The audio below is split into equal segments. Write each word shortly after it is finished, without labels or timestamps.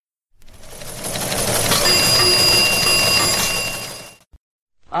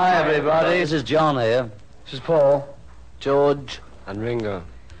Hi everybody, this is John here. This is Paul, George, and Ringo.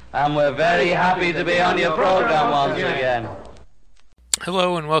 And we're very happy to be on your program once again.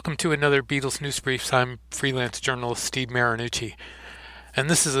 Hello and welcome to another Beatles News Briefs. I'm freelance journalist Steve Marinucci.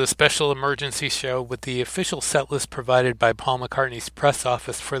 And this is a special emergency show with the official set list provided by Paul McCartney's press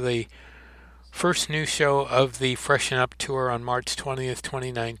office for the first new show of the Freshen Up Tour on March 20th,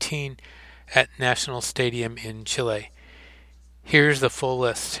 2019 at National Stadium in Chile. Here's the full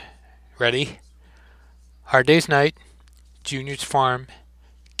list. Ready? Hard Day's Night, Junior's Farm,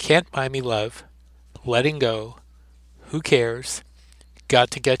 Can't Buy Me Love, Letting Go, Who Cares, Got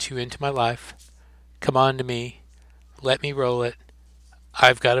to Get You Into My Life, Come On to Me, Let Me Roll It,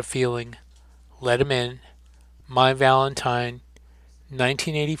 I've Got a Feeling, Let 'Em In, My Valentine,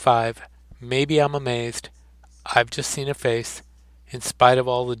 1985, Maybe I'm Amazed, I've Just Seen a Face, In Spite of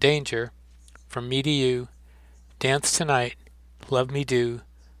All the Danger, From Me to You, Dance Tonight, Love Me Do,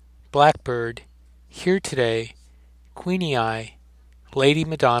 Blackbird, Here Today, Queenie Eye, Lady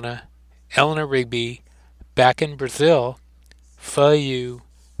Madonna, Eleanor Rigby, Back in Brazil, Pho You,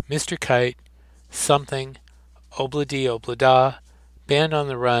 Mr. Kite, Something, Obla-Dee Obla-Da, Band on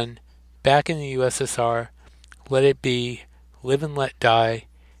the Run, Back in the USSR, Let It Be, Live and Let Die,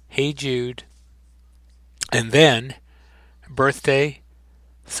 Hey Jude, and then Birthday,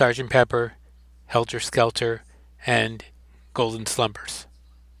 Sgt. Pepper, Helter Skelter, and Golden Slumbers.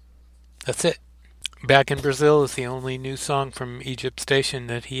 That's it. Back in Brazil is the only new song from Egypt Station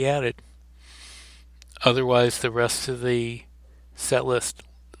that he added. Otherwise, the rest of the set list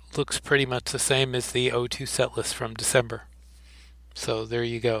looks pretty much the same as the O2 set list from December. So there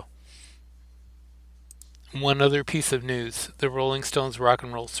you go. One other piece of news. The Rolling Stones Rock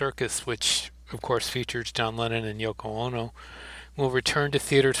and Roll Circus, which of course features John Lennon and Yoko Ono, will return to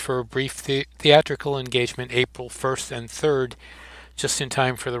theaters for a brief theatrical engagement April 1st and 3rd, just in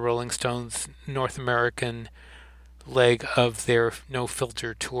time for the Rolling Stones North American leg of their No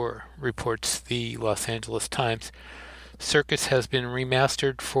Filter tour, reports the Los Angeles Times. Circus has been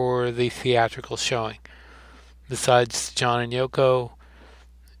remastered for the theatrical showing. Besides John and Yoko,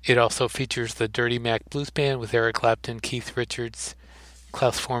 it also features the Dirty Mac Blues Band with Eric Clapton, Keith Richards,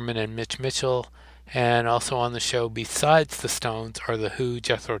 Klaus Foreman, and Mitch Mitchell. And also on the show, besides the Stones, are The Who,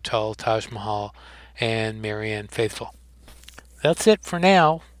 Jethro Tull, Taj Mahal, and Marianne Faithfull. That's it for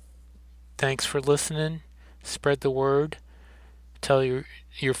now. Thanks for listening. Spread the word. Tell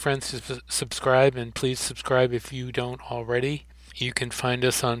your friends to subscribe, and please subscribe if you don't already. You can find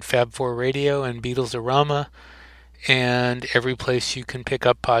us on Fab4 Radio and Beatles-orama and every place you can pick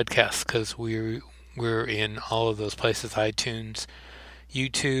up podcasts, because we're in all of those places: iTunes,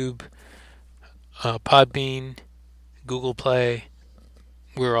 YouTube, Podbean, Google Play.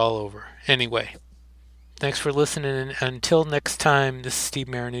 We're all over. Anyway, thanks for listening, and until next time, this is Steve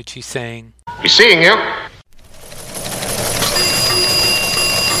Marinucci saying, "Be seeing you."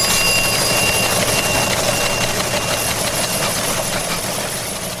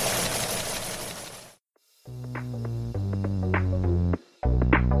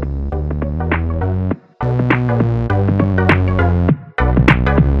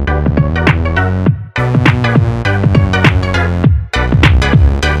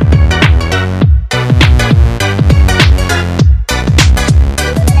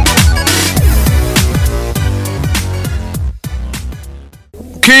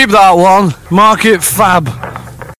 keep that one, mark it fab.